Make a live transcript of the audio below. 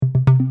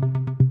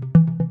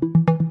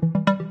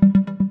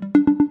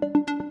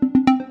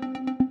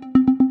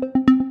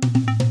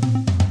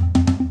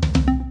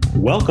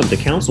Welcome to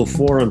Council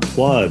 4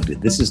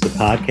 Unplugged. This is the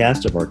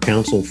podcast of our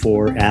Council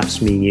 4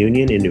 AFSCME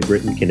Union in New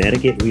Britain,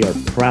 Connecticut. We are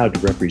proud to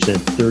represent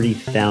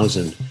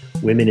 30,000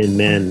 women and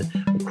men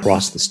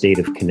across the state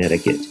of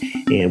Connecticut.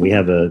 And we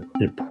have an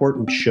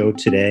important show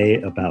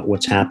today about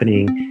what's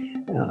happening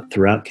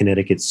throughout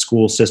Connecticut's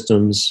school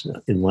systems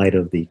in light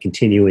of the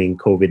continuing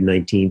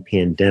COVID-19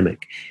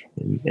 pandemic.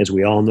 And as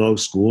we all know,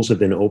 schools have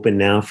been open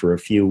now for a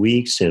few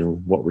weeks,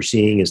 and what we're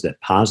seeing is that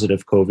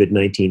positive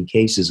COVID-19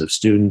 cases of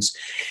students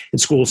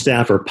and school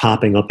staff are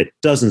popping up at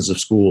dozens of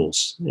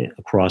schools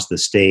across the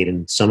state.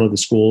 And some of the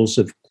schools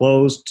have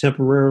closed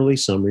temporarily,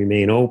 some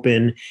remain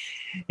open,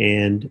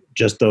 and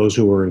just those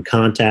who are in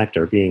contact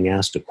are being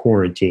asked to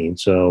quarantine.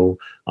 So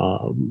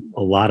a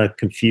lot of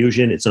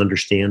confusion. It's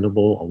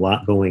understandable, a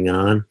lot going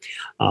on.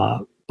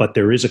 But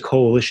there is a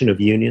coalition of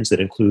unions that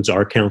includes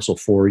our Council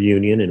 4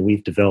 union, and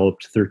we've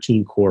developed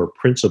 13 core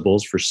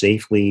principles for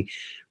safely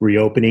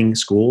reopening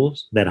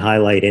schools that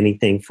highlight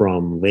anything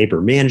from labor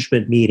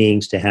management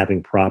meetings to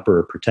having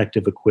proper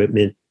protective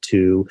equipment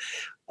to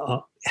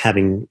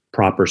having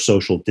proper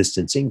social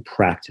distancing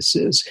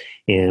practices.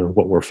 And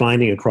what we're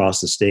finding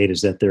across the state is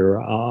that there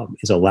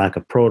is a lack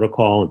of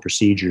protocol and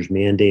procedures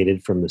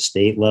mandated from the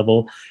state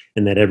level,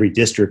 and that every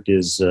district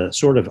is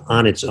sort of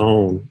on its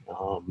own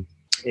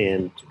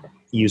and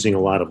using a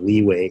lot of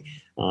leeway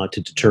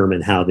to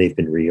determine how they've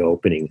been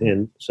reopening.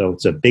 And so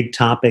it's a big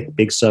topic,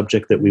 big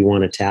subject that we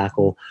want to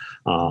tackle.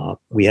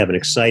 We have an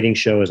exciting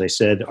show. As I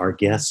said, our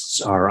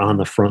guests are on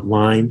the front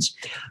lines.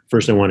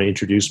 First, I want to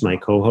introduce my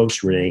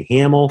co-host, Renee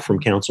Hamill from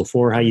Council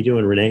 4. How you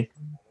doing, Renee?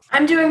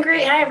 I'm doing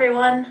great. Hi,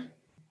 everyone.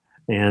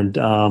 And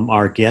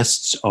our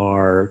guests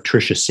are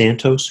Tricia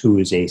Santos, who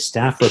is a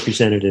staff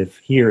representative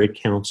here at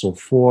Council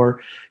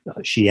 4.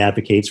 She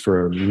advocates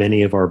for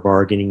many of our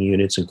bargaining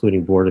units,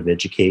 including Board of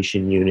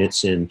Education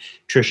units. And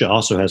Tricia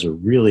also has a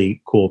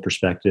really cool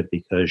perspective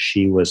because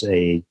she was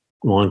a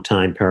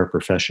longtime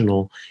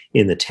paraprofessional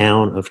in the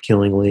town of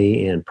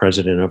Killingly and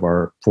past president of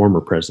our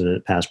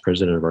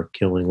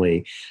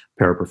Killingly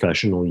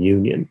Paraprofessional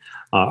Union.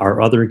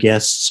 Our other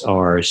guests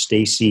are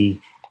Stacy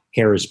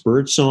Harris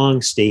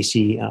Birdsong.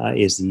 Stacy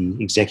is the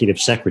executive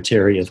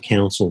secretary of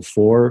Council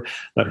 4,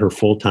 but her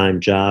full-time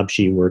job,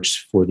 she works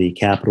for the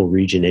Capital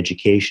Region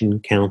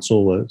Education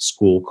Council, a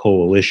school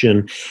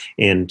coalition,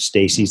 and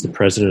Stacy's the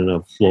president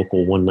of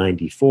Local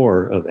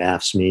 194 of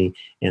AFSCME,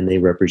 and they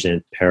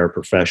represent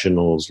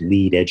paraprofessionals,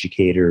 lead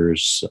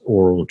educators,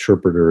 oral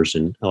interpreters,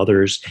 and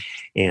others.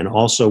 And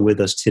also with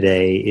us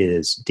today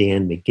is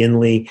Dan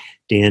McGinley.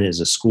 Dan is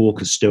a school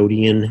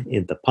custodian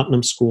in the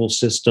Putnam school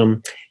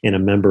system and a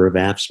member of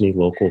AFSCME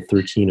Local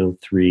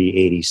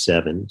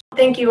 130387.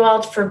 Thank you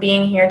all for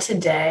being here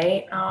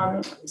today.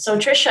 So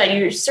Tricia,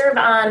 you serve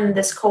on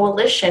this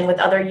coalition with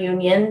other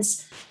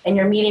unions and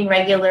you're meeting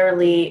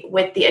regularly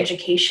with the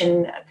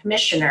education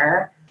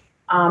commissioner.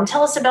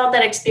 Tell us about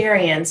that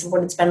experience,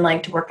 what it's been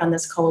like to work on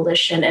this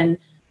coalition, and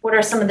what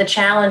are some of the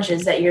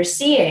challenges that you're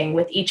seeing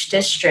with each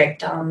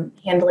district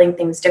handling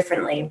things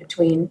differently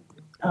between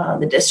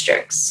the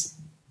districts?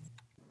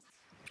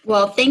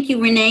 Well, thank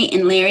you, Renee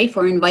and Larry,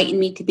 for inviting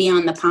me to be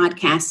on the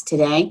podcast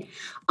today.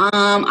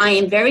 I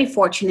am very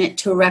fortunate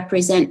to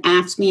represent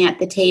AFSCME at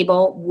the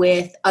table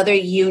with other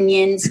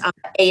unions,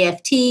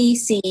 AFT,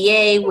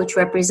 CEA, which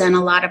represent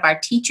a lot of our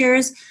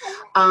teachers.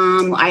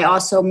 I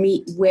also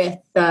meet with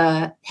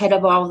the head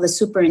of all of the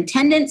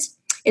superintendents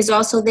is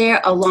also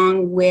there,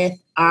 along with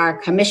our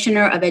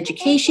commissioner of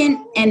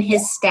education and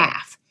his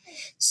staff.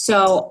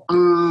 So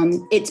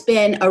it's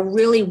been a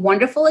really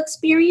wonderful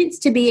experience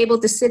to be able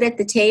to sit at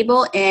the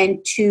table and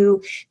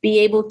to be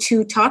able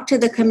to talk to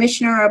the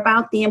commissioner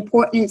about the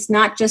importance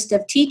not just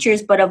of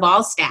teachers, but of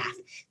all staff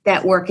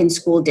that work in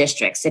school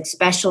districts,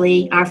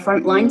 especially our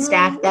frontline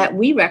staff that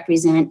we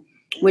represent,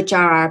 which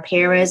are our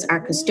paras,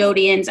 our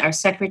custodians, our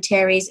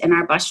secretaries, and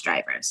our bus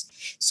drivers.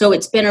 So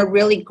it's been a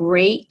really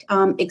great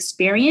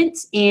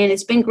experience, and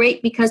it's been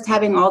great because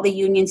having all the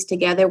unions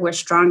together, we're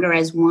stronger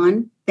as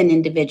one than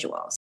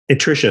individuals. And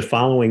Tricia,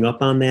 following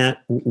up on that,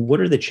 what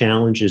are the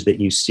challenges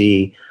that you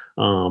see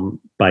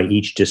by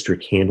each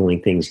district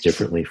handling things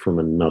differently from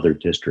another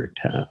district?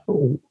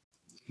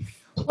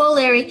 Well,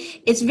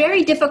 Larry, it's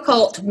very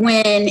difficult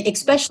when,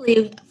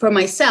 especially for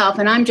myself,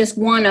 and I'm just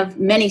one of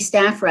many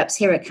staff reps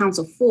here at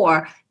Council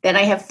 4, that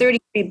I have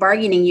 33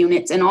 bargaining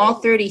units, and all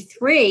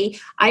 33,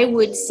 I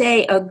would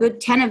say a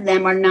good 10 of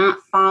them are not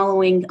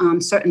following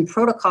certain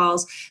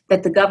protocols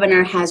that the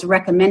governor has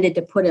recommended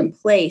to put in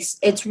place.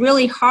 It's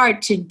really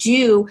hard to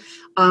do,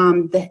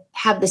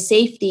 have the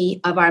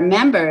safety of our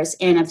members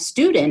and of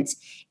students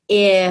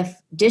if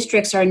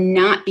districts are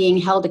not being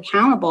held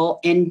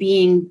accountable and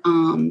being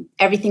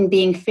everything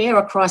being fair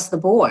across the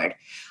board.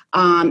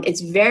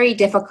 It's very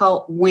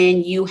difficult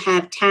when you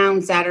have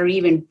towns that are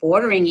even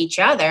bordering each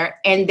other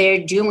and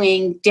they're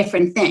doing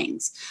different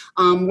things,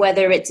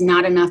 whether it's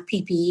not enough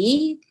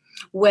PPE,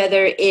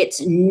 whether it's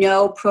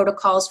no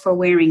protocols for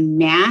wearing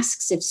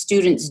masks if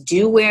students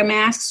do wear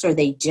masks or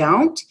they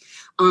don't.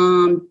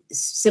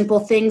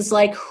 Simple things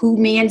like who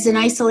mans an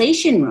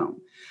isolation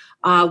room.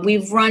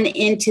 We've run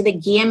into the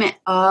gamut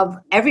of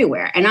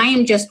everywhere. And I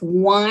am just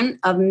one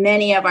of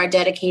many of our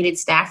dedicated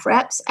staff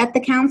reps at the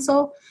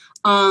council.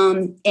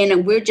 And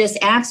we're just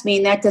AFSCME,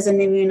 and that doesn't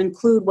even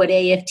include what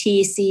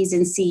AFT sees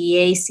and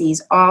CEA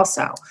sees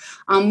also.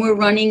 We're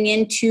running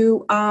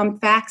into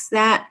facts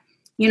that,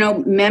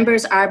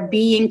 members are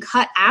being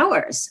cut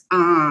hours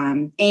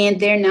and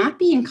they're not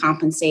being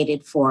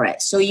compensated for it.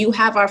 So you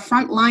have our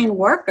frontline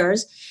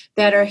workers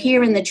that are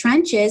here in the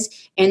trenches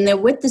and they're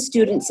with the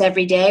students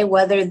every day,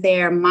 whether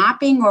they're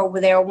mopping or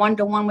they're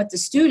one-to-one with the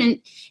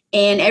student,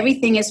 and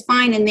everything is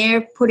fine, and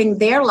they're putting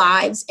their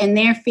lives and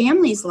their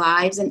families'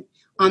 lives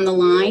on the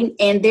line,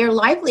 and their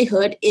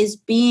livelihood is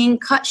being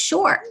cut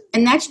short.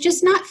 And that's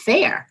just not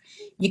fair.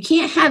 You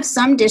can't have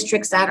some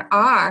districts that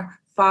are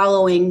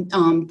following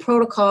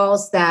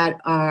protocols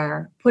that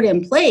are put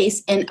in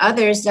place and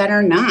others that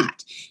are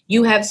not.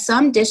 You have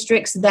some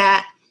districts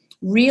that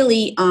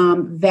really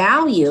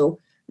value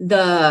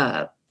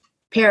the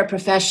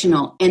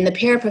paraprofessional, and the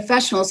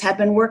paraprofessionals have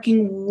been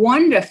working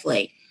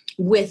wonderfully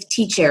with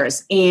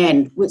teachers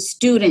and with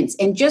students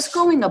and just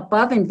going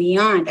above and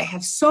beyond. I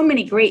have so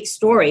many great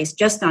stories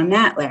just on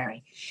that,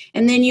 Larry.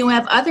 And then you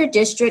have other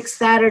districts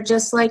that are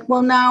just like,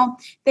 well, no,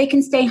 they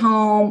can stay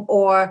home,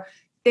 or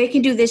they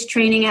can do this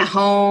training at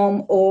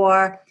home,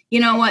 or you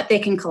know what, they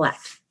can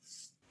collect.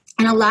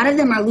 And a lot of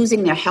them are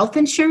losing their health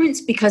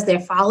insurance because they're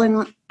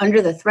falling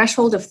under the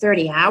threshold of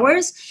 30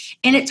 hours.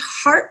 And it's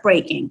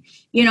heartbreaking.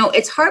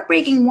 It's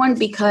heartbreaking, one,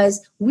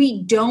 because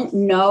we don't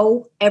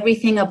know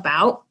everything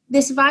about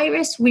this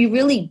virus. We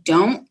really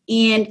don't.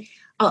 And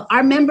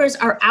our members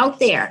are out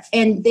there,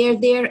 and they're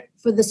there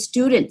for the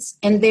students,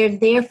 and they're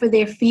there for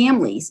their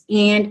families.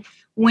 And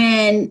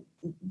when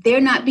they're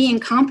not being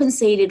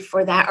compensated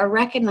for that or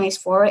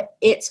recognized for it,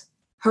 it's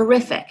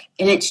horrific.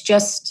 And it's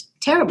just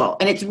terrible.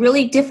 And it's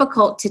really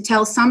difficult to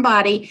tell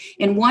somebody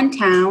in one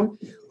town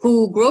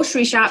who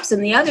grocery shops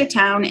in the other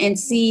town and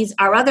sees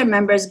our other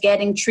members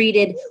getting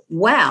treated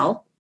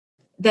well,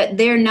 that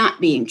they're not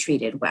being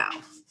treated well.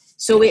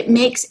 So it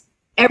makes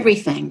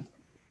everything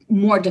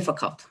more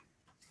difficult.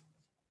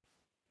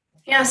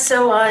 Yeah,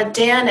 so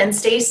Dan and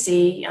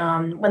Stacy,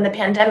 when the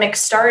pandemic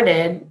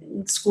started,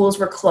 schools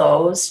were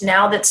closed.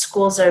 Now that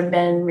schools have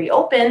been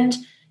reopened,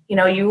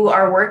 you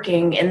are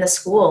working in the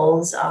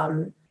schools.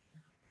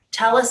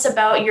 Tell us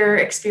about your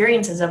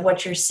experiences of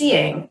what you're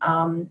seeing.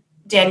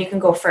 Dan, you can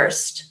go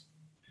first.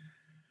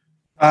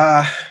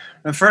 The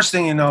first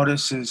thing you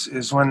notice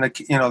is when the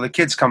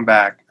kids come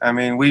back. I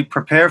mean, we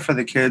prepare for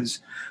the kids.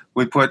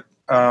 We put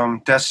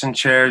desks and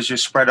chairs. You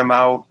spread them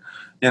out,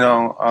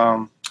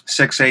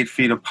 6-8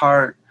 feet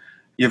apart.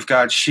 You've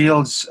got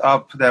shields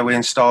up that we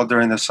installed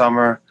during the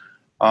summer,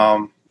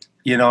 and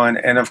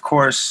of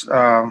course,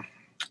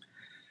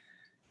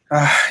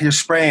 you're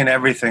spraying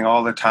everything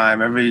all the time,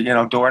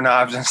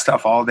 doorknobs and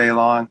stuff all day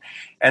long.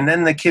 And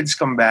then the kids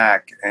come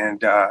back,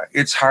 and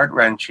it's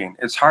heart-wrenching.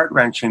 It's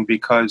heart-wrenching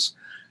because,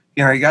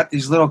 you got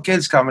these little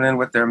kids coming in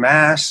with their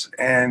masks,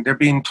 and they're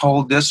being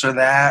told this or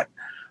that.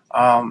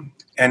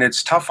 And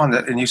it's tough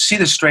and you see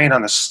the strain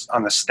on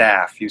the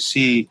staff. You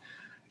see,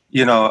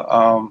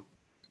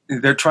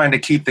 they're trying to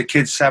keep the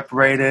kids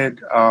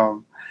separated.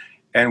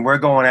 And we're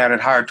going at it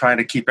hard, trying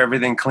to keep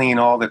everything clean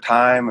all the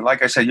time. And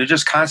like I said, you're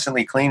just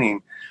constantly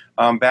cleaning.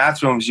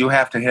 Bathrooms, you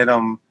have to hit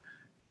them,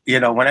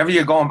 whenever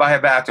you're going by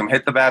a bathroom,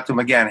 hit the bathroom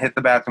again,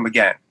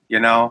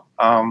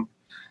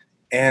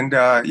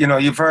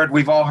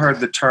 we've all heard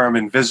the term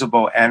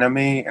invisible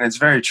enemy, and it's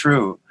very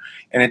true.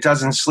 And it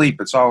doesn't sleep.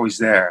 It's always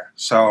there.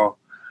 So,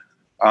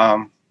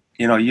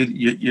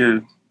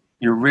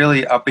 you're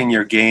really upping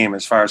your game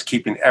as far as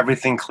keeping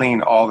everything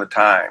clean all the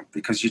time,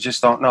 because you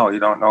just don't know. You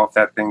don't know if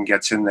that thing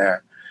gets in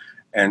there.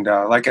 And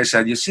like I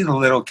said, you see the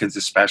little kids,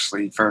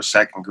 especially first,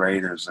 second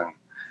graders, and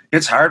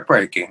it's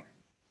heartbreaking.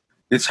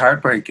 It's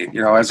heartbreaking.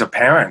 As a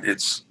parent,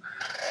 it's,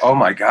 oh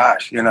my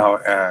gosh,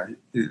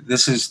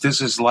 this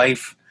is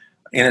life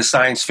in a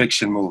science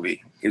fiction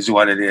movie is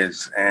what it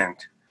is. And,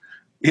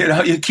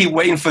 you keep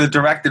waiting for the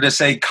director to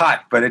say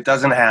cut, but it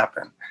doesn't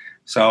happen.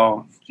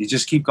 So you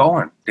just keep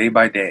going day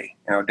by day,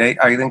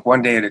 I think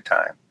one day at a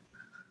time.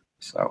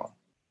 So.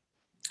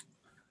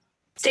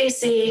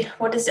 Stacy,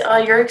 what has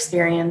your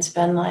experience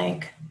been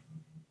like?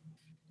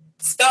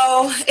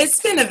 So it's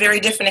been a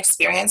very different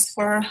experience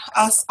for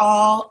us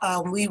all.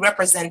 We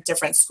represent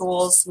different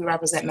schools. We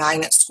represent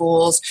magnet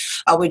schools.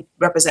 We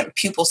represent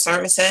pupil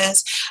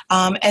services.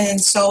 And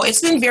so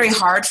it's been very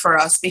hard for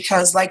us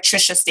because, like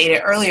Tricia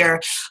stated earlier,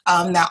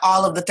 that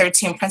all of the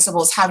 13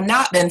 principles have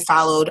not been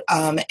followed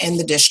in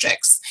the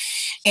districts.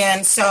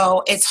 And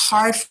so it's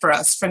hard for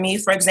us. For me,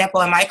 for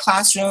example, in my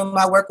classroom,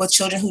 I work with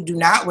children who do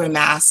not wear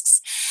masks.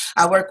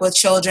 I work with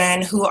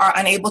children who are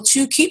unable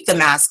to keep the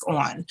mask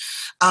on.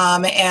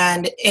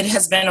 And it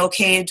has been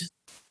okayed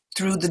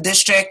through the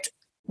district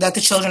that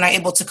the children are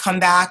able to come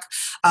back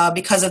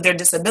because of their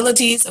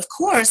disabilities. Of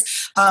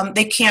course,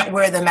 they can't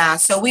wear the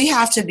mask. So we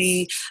have to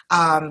be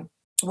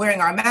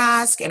wearing our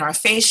mask and our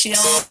face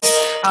shield.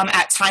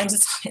 At times,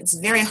 it's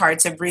very hard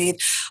to breathe.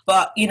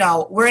 But,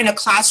 we're in a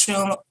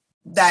classroom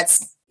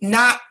that's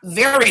not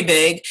very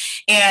big,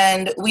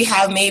 and we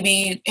have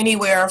maybe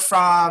anywhere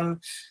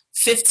from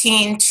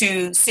 15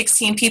 to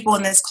 16 people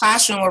in this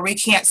classroom where we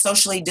can't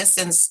socially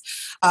distance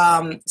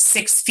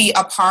 6 feet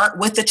apart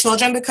with the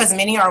children because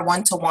many are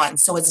one-to-one.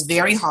 So it's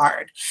very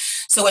hard.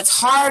 So it's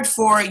hard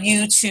for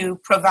you to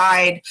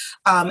provide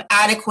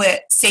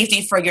adequate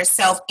safety for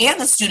yourself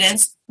and the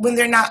students when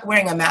they're not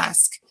wearing a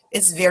mask.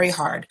 It's very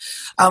hard.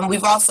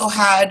 We've also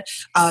had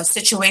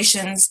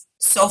situations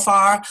so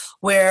far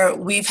where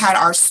we've had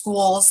our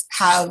schools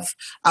have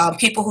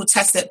people who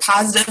tested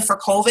positive for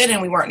COVID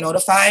and we weren't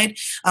notified.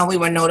 We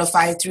were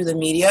notified through the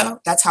media.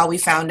 That's how we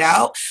found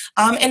out.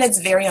 And it's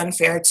very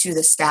unfair to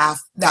the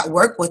staff that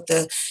work with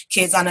the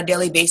kids on a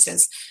daily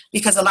basis,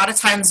 because a lot of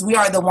times we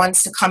are the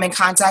ones to come in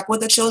contact with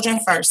the children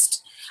first.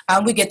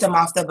 We get them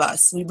off the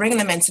bus. We bring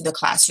them into the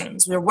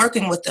classrooms. We're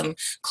working with them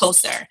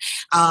closer.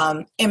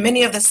 And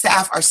many of the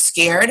staff are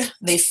scared.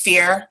 They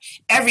fear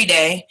every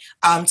day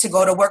to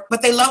go to work,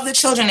 but they love the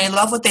children. They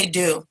love what they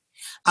do.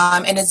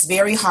 And it's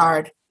very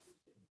hard.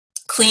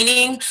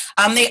 Cleaning,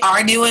 they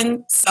are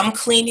doing some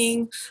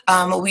cleaning.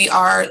 We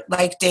are,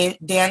 like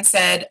Dan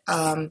said,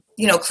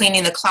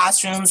 cleaning the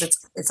classrooms.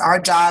 It's our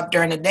job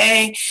during the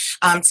day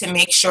to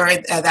make sure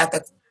that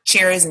the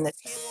chairs and the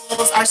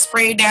tables are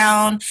sprayed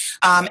down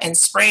and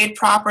sprayed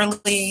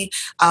properly.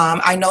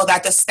 I know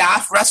that the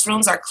staff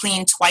restrooms are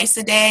cleaned twice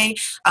a day.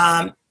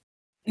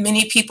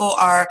 Many people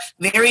are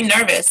very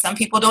nervous. Some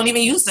people don't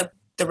even use the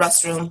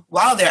restroom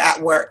while they're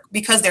at work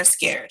because they're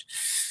scared.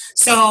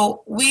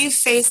 So we've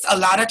faced a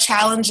lot of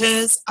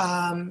challenges.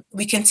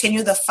 We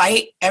continue the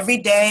fight every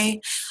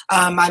day.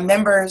 My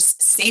members'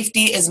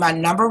 safety is my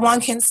number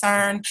one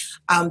concern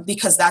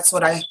because that's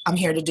what I'm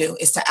here to do,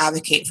 is to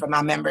advocate for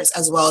my members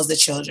as well as the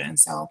children.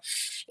 So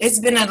it's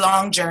been a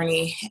long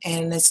journey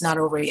and it's not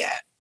over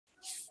yet.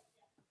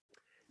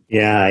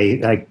 Yeah,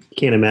 I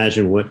can't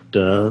imagine what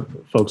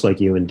folks like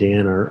you and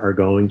Dan are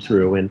going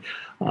through. And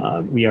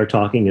we are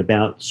talking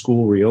about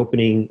school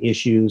reopening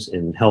issues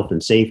and health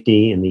and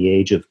safety in the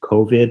age of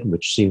COVID,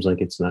 which seems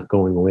like it's not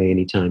going away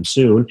anytime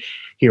soon.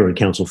 Here on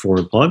Council 4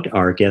 Unplugged,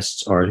 our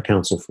guests are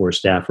Council 4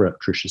 staff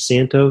rep Tricia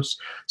Santos,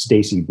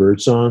 Stacy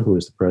Birdsong, who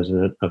is the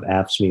president of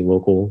AFSCME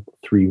Local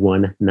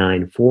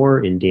 3194,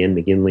 and Dan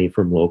McGinley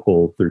from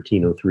Local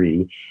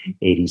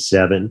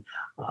 130387.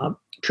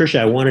 Tricia,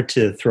 I wanted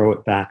to throw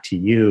it back to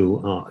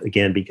you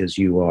again, because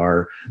you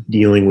are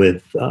dealing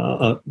with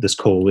this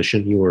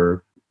coalition. You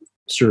were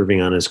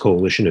serving on this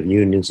coalition of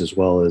unions as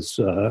well as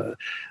a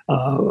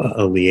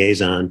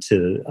liaison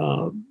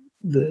to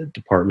the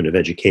Department of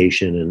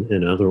Education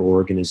and other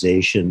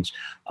organizations.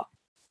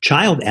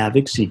 Child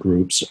advocacy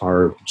groups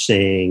are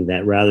saying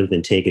that rather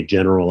than take a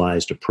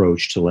generalized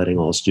approach to letting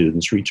all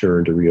students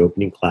return to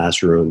reopening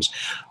classrooms,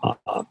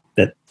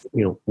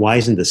 why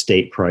isn't the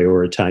state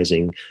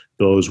prioritizing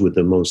those with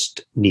the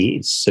most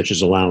needs, such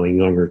as allowing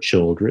younger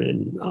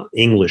children,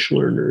 English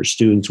learners,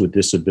 students with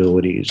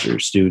disabilities, or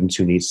students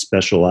who need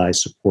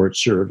specialized support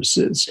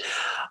services,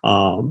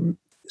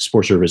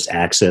 support service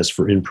access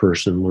for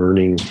in-person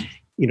learning,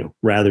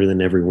 rather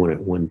than everyone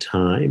at one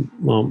time.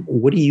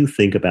 What do you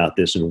think about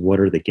this, and what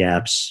are the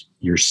gaps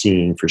you're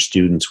seeing for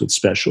students with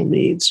special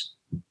needs?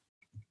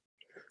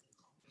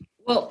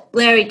 Well,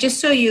 Larry, just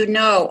so you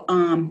know,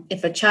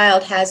 if a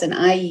child has an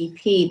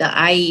IEP, the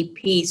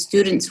IEP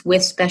students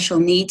with special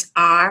needs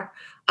are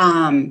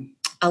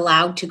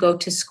allowed to go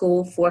to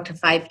school 4 to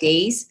 5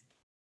 days.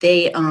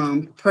 They,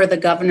 per the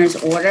governor's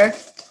order,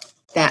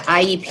 that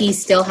IEPs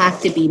still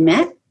have to be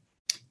met.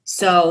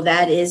 So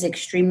that is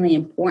extremely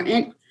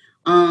important.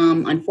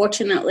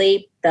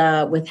 Unfortunately,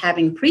 with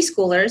having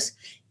preschoolers,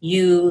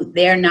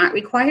 they're not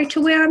required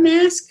to wear a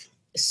mask.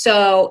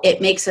 So it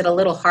makes it a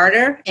little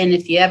harder. And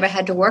if you ever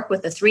had to work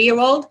with a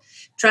 3-year-old,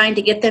 trying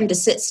to get them to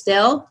sit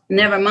still,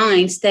 never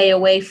mind, stay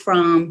away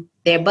from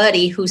their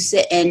buddy who's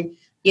sitting,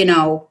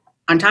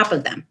 on top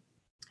of them.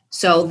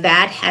 So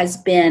that has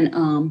been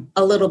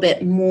a little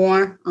bit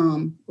more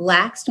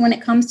laxed when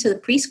it comes to the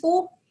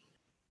preschool.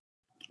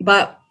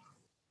 But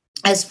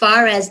as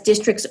far as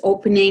districts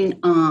opening,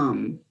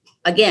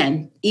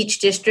 again, each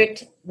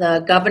district,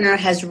 the governor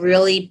has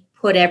really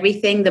put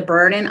the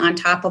burden on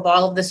top of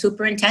all of the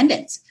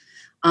superintendents.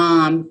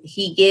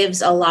 He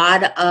gives a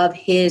lot of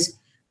his,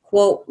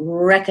 quote,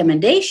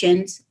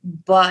 recommendations,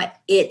 but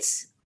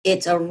it's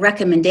a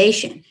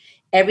recommendation.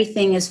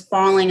 Everything is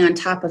falling on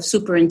top of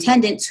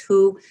superintendents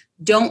who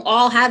don't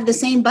all have the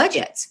same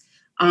budgets.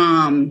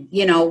 One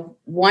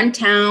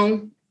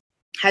town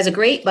has a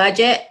great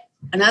budget,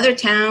 another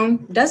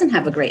town doesn't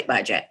have a great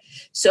budget.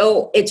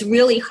 So it's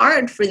really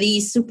hard for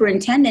these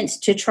superintendents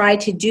to try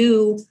to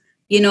do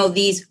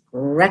these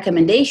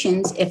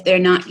recommendations if they're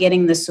not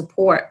getting the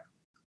support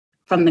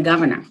from the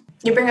governor.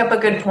 You bring up a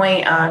good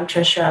point,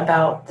 Tricia,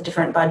 about the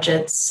different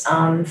budgets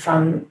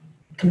from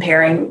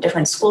comparing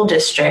different school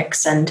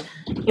districts. And,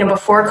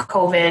 before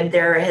COVID,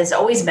 there has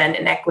always been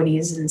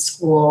inequities in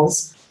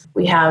schools.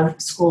 We have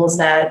schools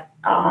that,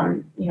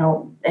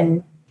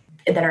 that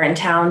are in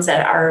towns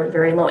that are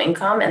very low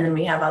income, and then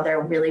we have other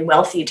really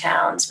wealthy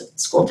towns with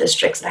school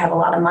districts that have a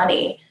lot of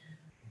money.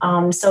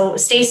 So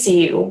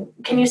Stacy,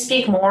 can you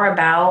speak more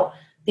about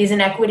these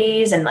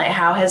inequities and like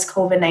how has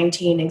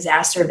COVID-19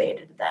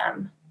 exacerbated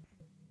them?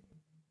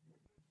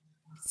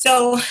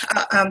 So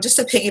just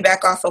to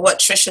piggyback off of what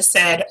Tricia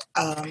said,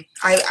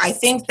 I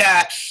think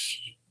that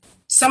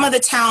some of the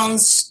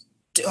towns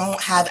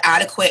don't have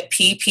adequate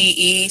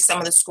PPE. Some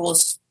of the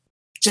schools,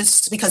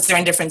 just because they're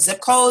in different zip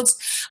codes,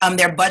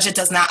 their budget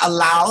does not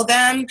allow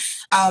them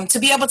to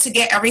be able to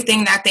get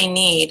everything that they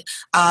need,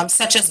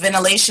 such as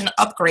ventilation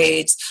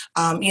upgrades.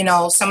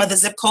 Some of the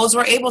zip codes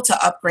were able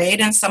to upgrade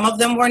and some of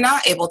them were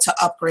not able to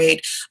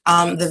upgrade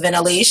the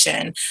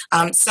ventilation.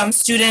 Some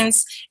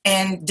students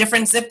in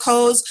different zip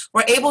codes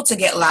were able to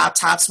get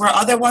laptops where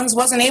other ones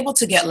wasn't able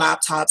to get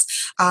laptops.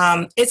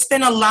 It's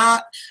been a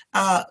lot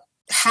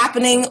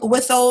happening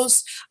with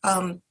those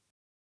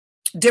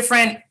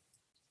different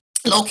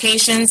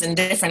locations in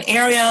different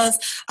areas.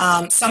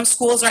 Some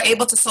schools are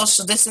able to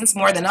social distance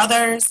more than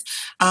others.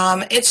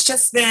 It's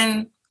just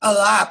been a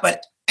lot,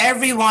 but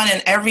everyone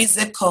in every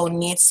zip code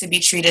needs to be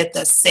treated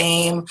the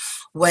same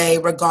way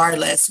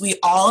regardless. We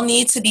all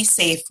need to be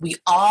safe. We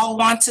all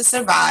want to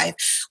survive.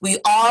 We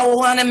all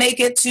want to make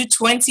it to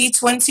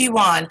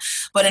 2021.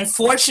 But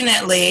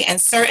unfortunately, in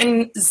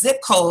certain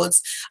zip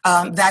codes,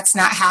 that's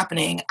not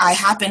happening. I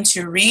happen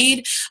to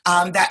read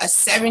that a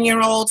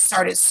 7-year-old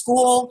started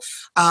school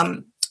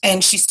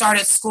and she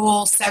started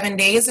school 7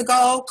 days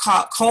ago,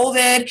 caught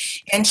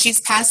COVID, and she's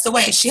passed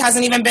away. She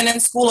hasn't even been in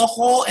school a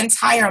whole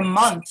entire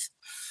month.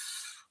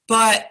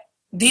 But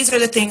these are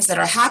the things that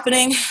are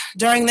happening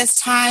during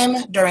this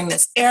time, during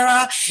this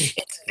era.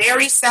 It's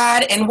very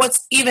sad. And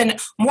what's even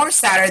more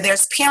sadder,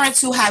 there's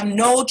parents who have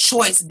no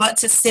choice but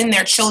to send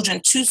their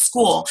children to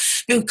school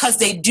because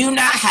they do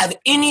not have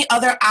any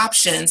other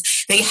options.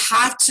 They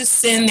have to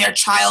send their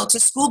child to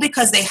school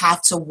because they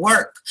have to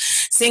work.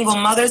 Single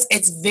mothers,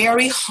 it's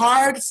very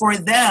hard for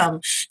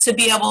them to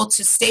be able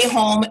to stay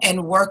home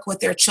and work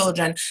with their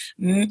children.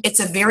 It's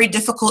a very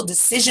difficult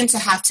decision to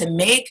have to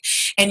make.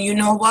 And you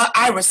know what?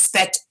 I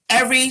respect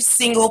every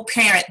single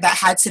parent that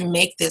had to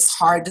make this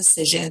hard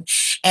decision.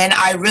 And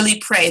I really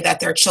pray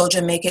that their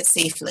children make it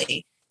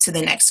safely to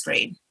the next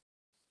grade.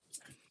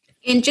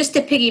 And just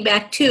to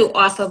piggyback too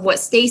off of what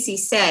Stacy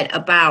said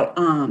about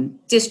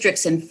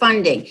districts and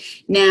funding.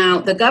 Now,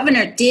 the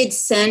governor did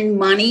send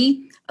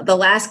money the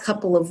last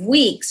couple of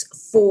weeks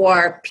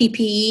for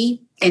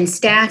PPE and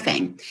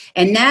staffing,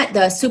 and that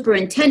the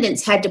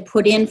superintendents had to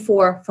put in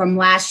from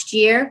last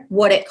year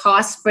what it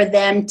costs for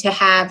them to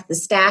have the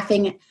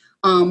staffing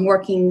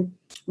working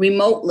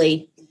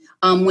remotely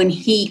when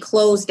he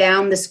closed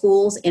down the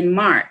schools in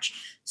March.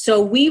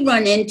 So we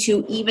run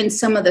into even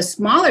some of the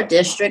smaller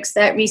districts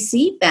that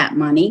receive that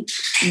money.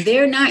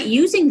 They're not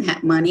using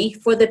that money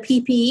for the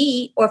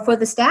PPE or for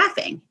the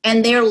staffing,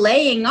 and they're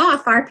laying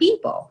off our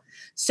people.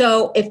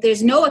 So if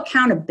there's no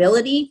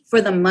accountability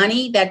for the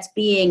money that's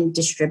being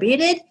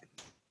distributed,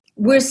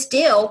 we're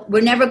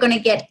never going to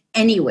get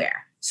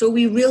anywhere. So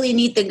we really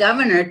need the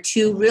governor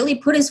to really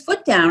put his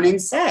foot down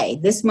and say,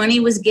 this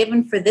money was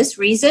given for this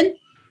reason,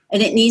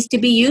 and it needs to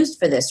be used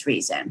for this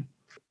reason.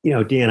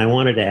 Dan, I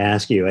wanted to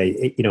ask you,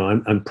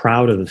 I'm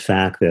proud of the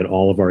fact that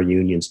all of our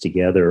unions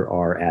together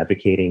are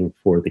advocating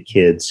for the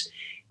kids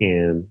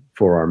and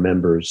for our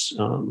members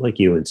like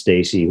you and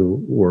Stacy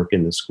who work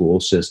in the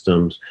school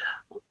systems.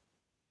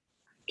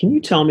 Can you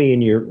tell me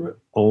in your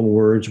own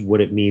words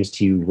what it means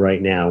to you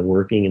right now,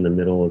 working in the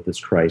middle of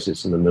this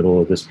crisis, in the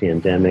middle of this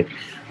pandemic,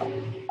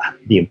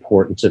 the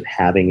importance of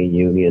having a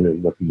union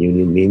and what the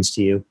union means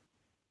to you?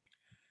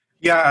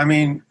 Yeah, I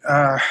mean,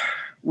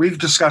 we've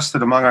discussed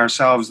it among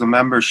ourselves, the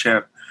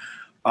membership.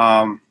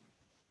 What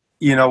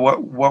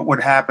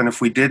would happen if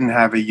we didn't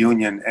have a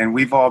union? And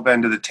we've all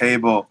been to the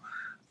table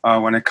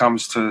when it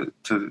comes to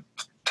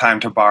time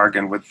to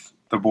bargain with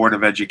the Board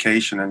of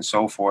Education and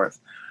so forth.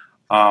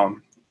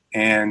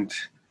 And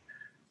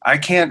I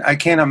can't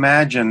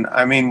imagine.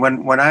 I mean,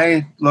 when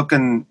I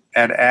looking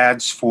at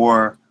ads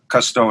for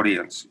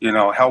custodians,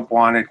 help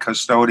wanted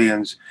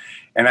custodians,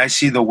 and I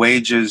see the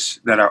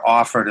wages that are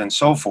offered and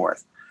so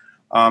forth,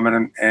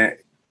 and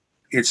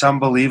it's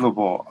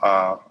unbelievable.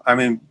 I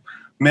mean,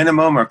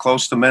 minimum or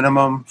close to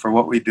minimum for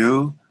what we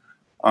do,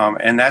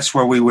 and that's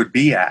where we would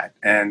be at.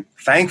 And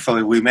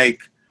thankfully, we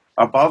make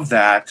above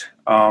that.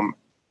 And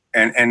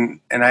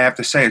I have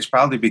to say, it's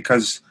probably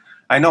because.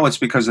 I know it's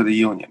because of the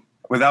union.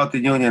 Without the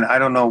union, I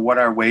don't know what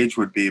our wage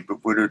would be, but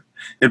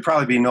it'd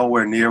probably be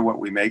nowhere near what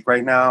we make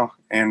right now.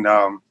 And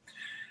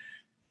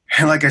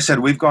like I said,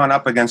 we've gone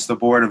up against the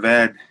Board of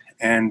Ed,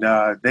 and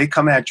they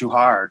come at you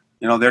hard.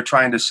 They're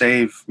trying to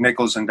save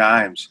nickels and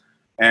dimes.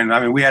 And I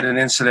mean, we had an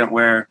incident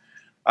where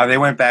they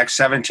went back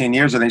 17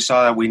 years and they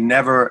saw that we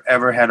never,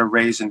 ever had a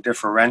raise in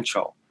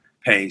differential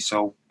pay.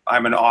 So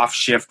I'm an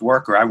off-shift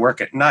worker. I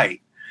work at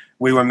night.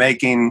 We were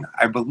making,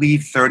 I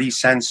believe, 30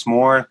 cents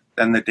more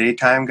than the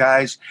daytime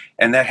guys,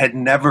 and that had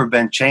never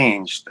been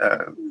changed.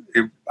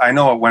 I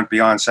know it went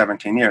beyond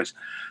 17 years,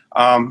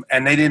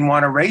 and they didn't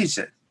want to raise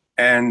it.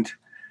 And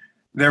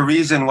their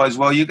reason was,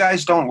 well, you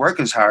guys don't work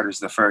as hard as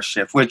the first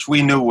shift, which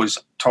we knew was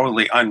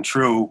totally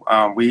untrue.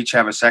 We each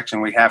have a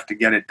section we have to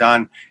get it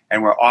done,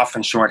 and we're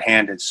often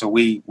shorthanded, so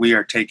we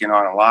are taking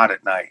on a lot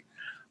at night.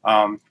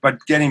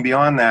 But getting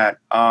beyond that,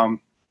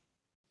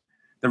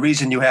 the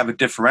reason you have a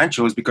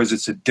differential is because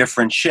it's a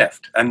different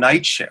shift, a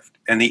night shift,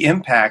 and the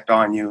impact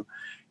on you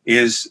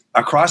is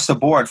across the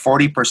board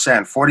 40%.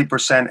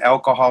 40%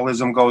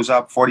 alcoholism goes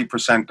up,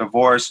 40%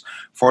 divorce,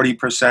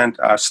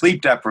 40%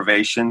 sleep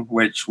deprivation,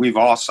 which we've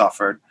all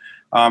suffered.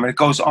 It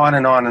goes on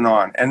and on and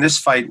on. And this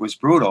fight was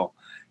brutal.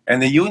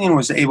 And the union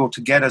was able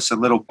to get us a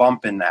little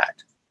bump in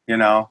that.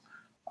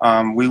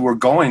 We were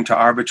going to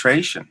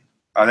arbitration.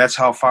 That's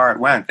how far it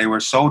went. They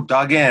were so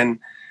dug in,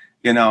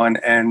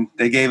 and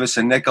they gave us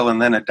a nickel and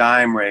then a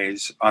dime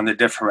raise on the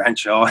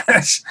differential.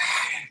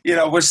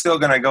 We're still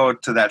going to go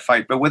to that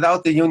fight. But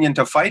without the union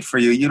to fight for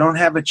you, you don't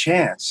have a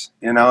chance.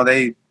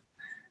 They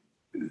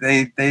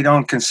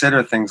don't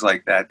consider things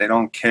like that. They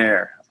don't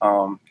care.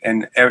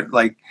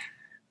 Like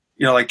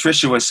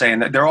Tricia was saying,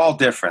 that they're all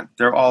different.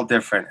 They're all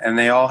different. And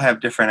they all have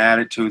different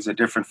attitudes and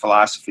different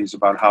philosophies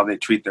about how they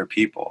treat their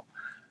people.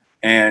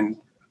 And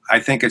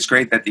I think it's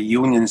great that the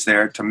union's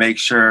there to make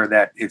sure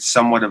that it's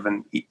somewhat of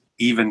an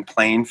even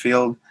playing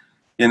field,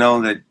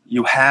 that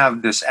you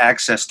have this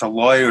access to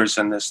lawyers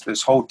and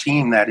this whole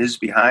team that is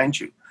behind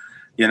you,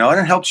 and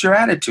it helps your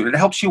attitude. It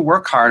helps you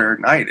work harder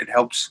at night. It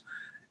helps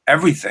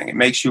everything. It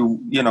makes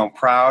you,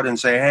 proud and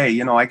say,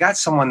 hey, I got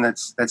someone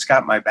that's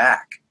got my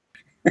back.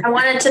 I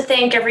wanted to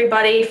thank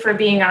everybody for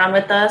being on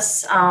with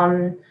us.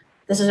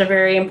 This is a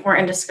very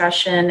important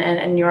discussion,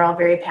 and you're all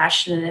very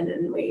passionate,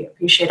 and we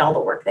appreciate all the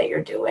work that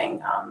you're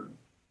doing.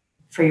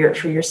 For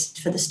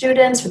the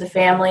students, for the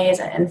families,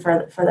 and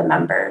for the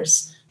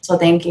members. So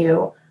thank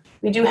you.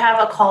 We do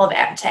have a call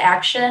to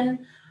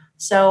action.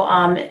 So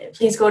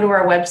please go to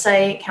our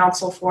website,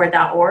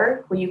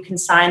 council4.org, where you can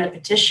sign the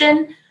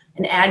petition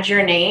and add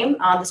your name.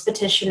 This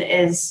petition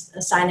is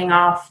signing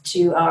off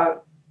to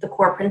the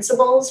core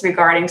principles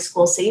regarding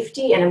school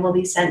safety, and it will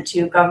be sent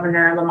to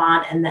Governor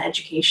Lamont and the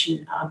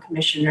Education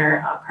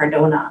Commissioner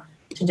Cardona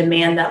to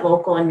demand that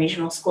local and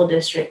regional school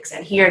districts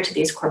adhere to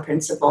these core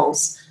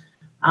principles.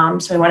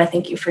 So I want to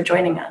thank you for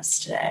joining us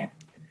today.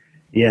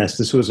 Yes,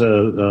 this was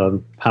a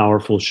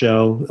powerful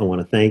show. I want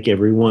to thank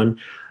everyone.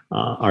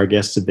 Our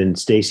guests have been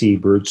Stacy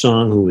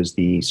Birdsong, who is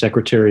the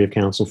Secretary of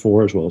Council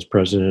 4, as well as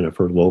President of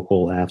her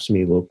local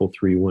AFSCME Local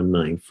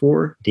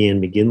 3194,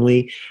 Dan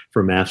McGinley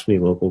from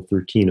AFSCME Local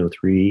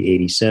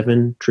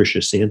 130387,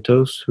 Tricia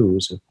Santos, who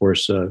is, of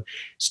course,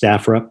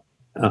 staff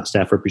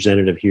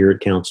representative here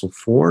at Council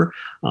 4,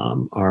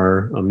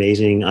 our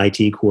amazing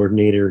IT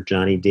coordinator,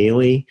 Johnny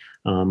Daly,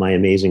 my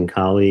amazing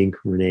colleague,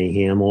 Renee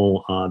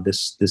Hamill. The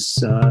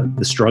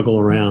struggle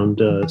around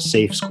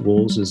safe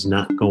schools is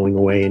not going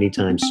away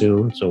anytime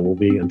soon, so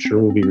I'm sure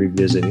we'll be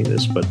revisiting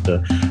this, but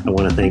I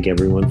want to thank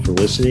everyone for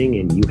listening,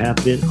 and you have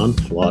been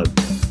Unplugged.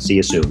 See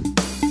you soon.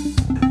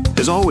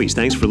 As always,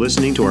 thanks for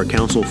listening to our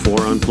Council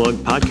 4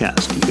 Unplugged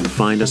podcast. You can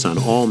find us on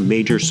all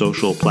major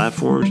social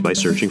platforms by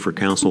searching for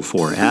Council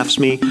 4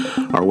 AFSCME.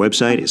 Our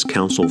website is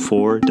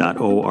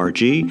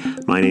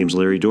council4.org. My name's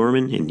Larry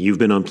Dorman, and you've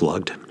been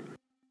Unplugged.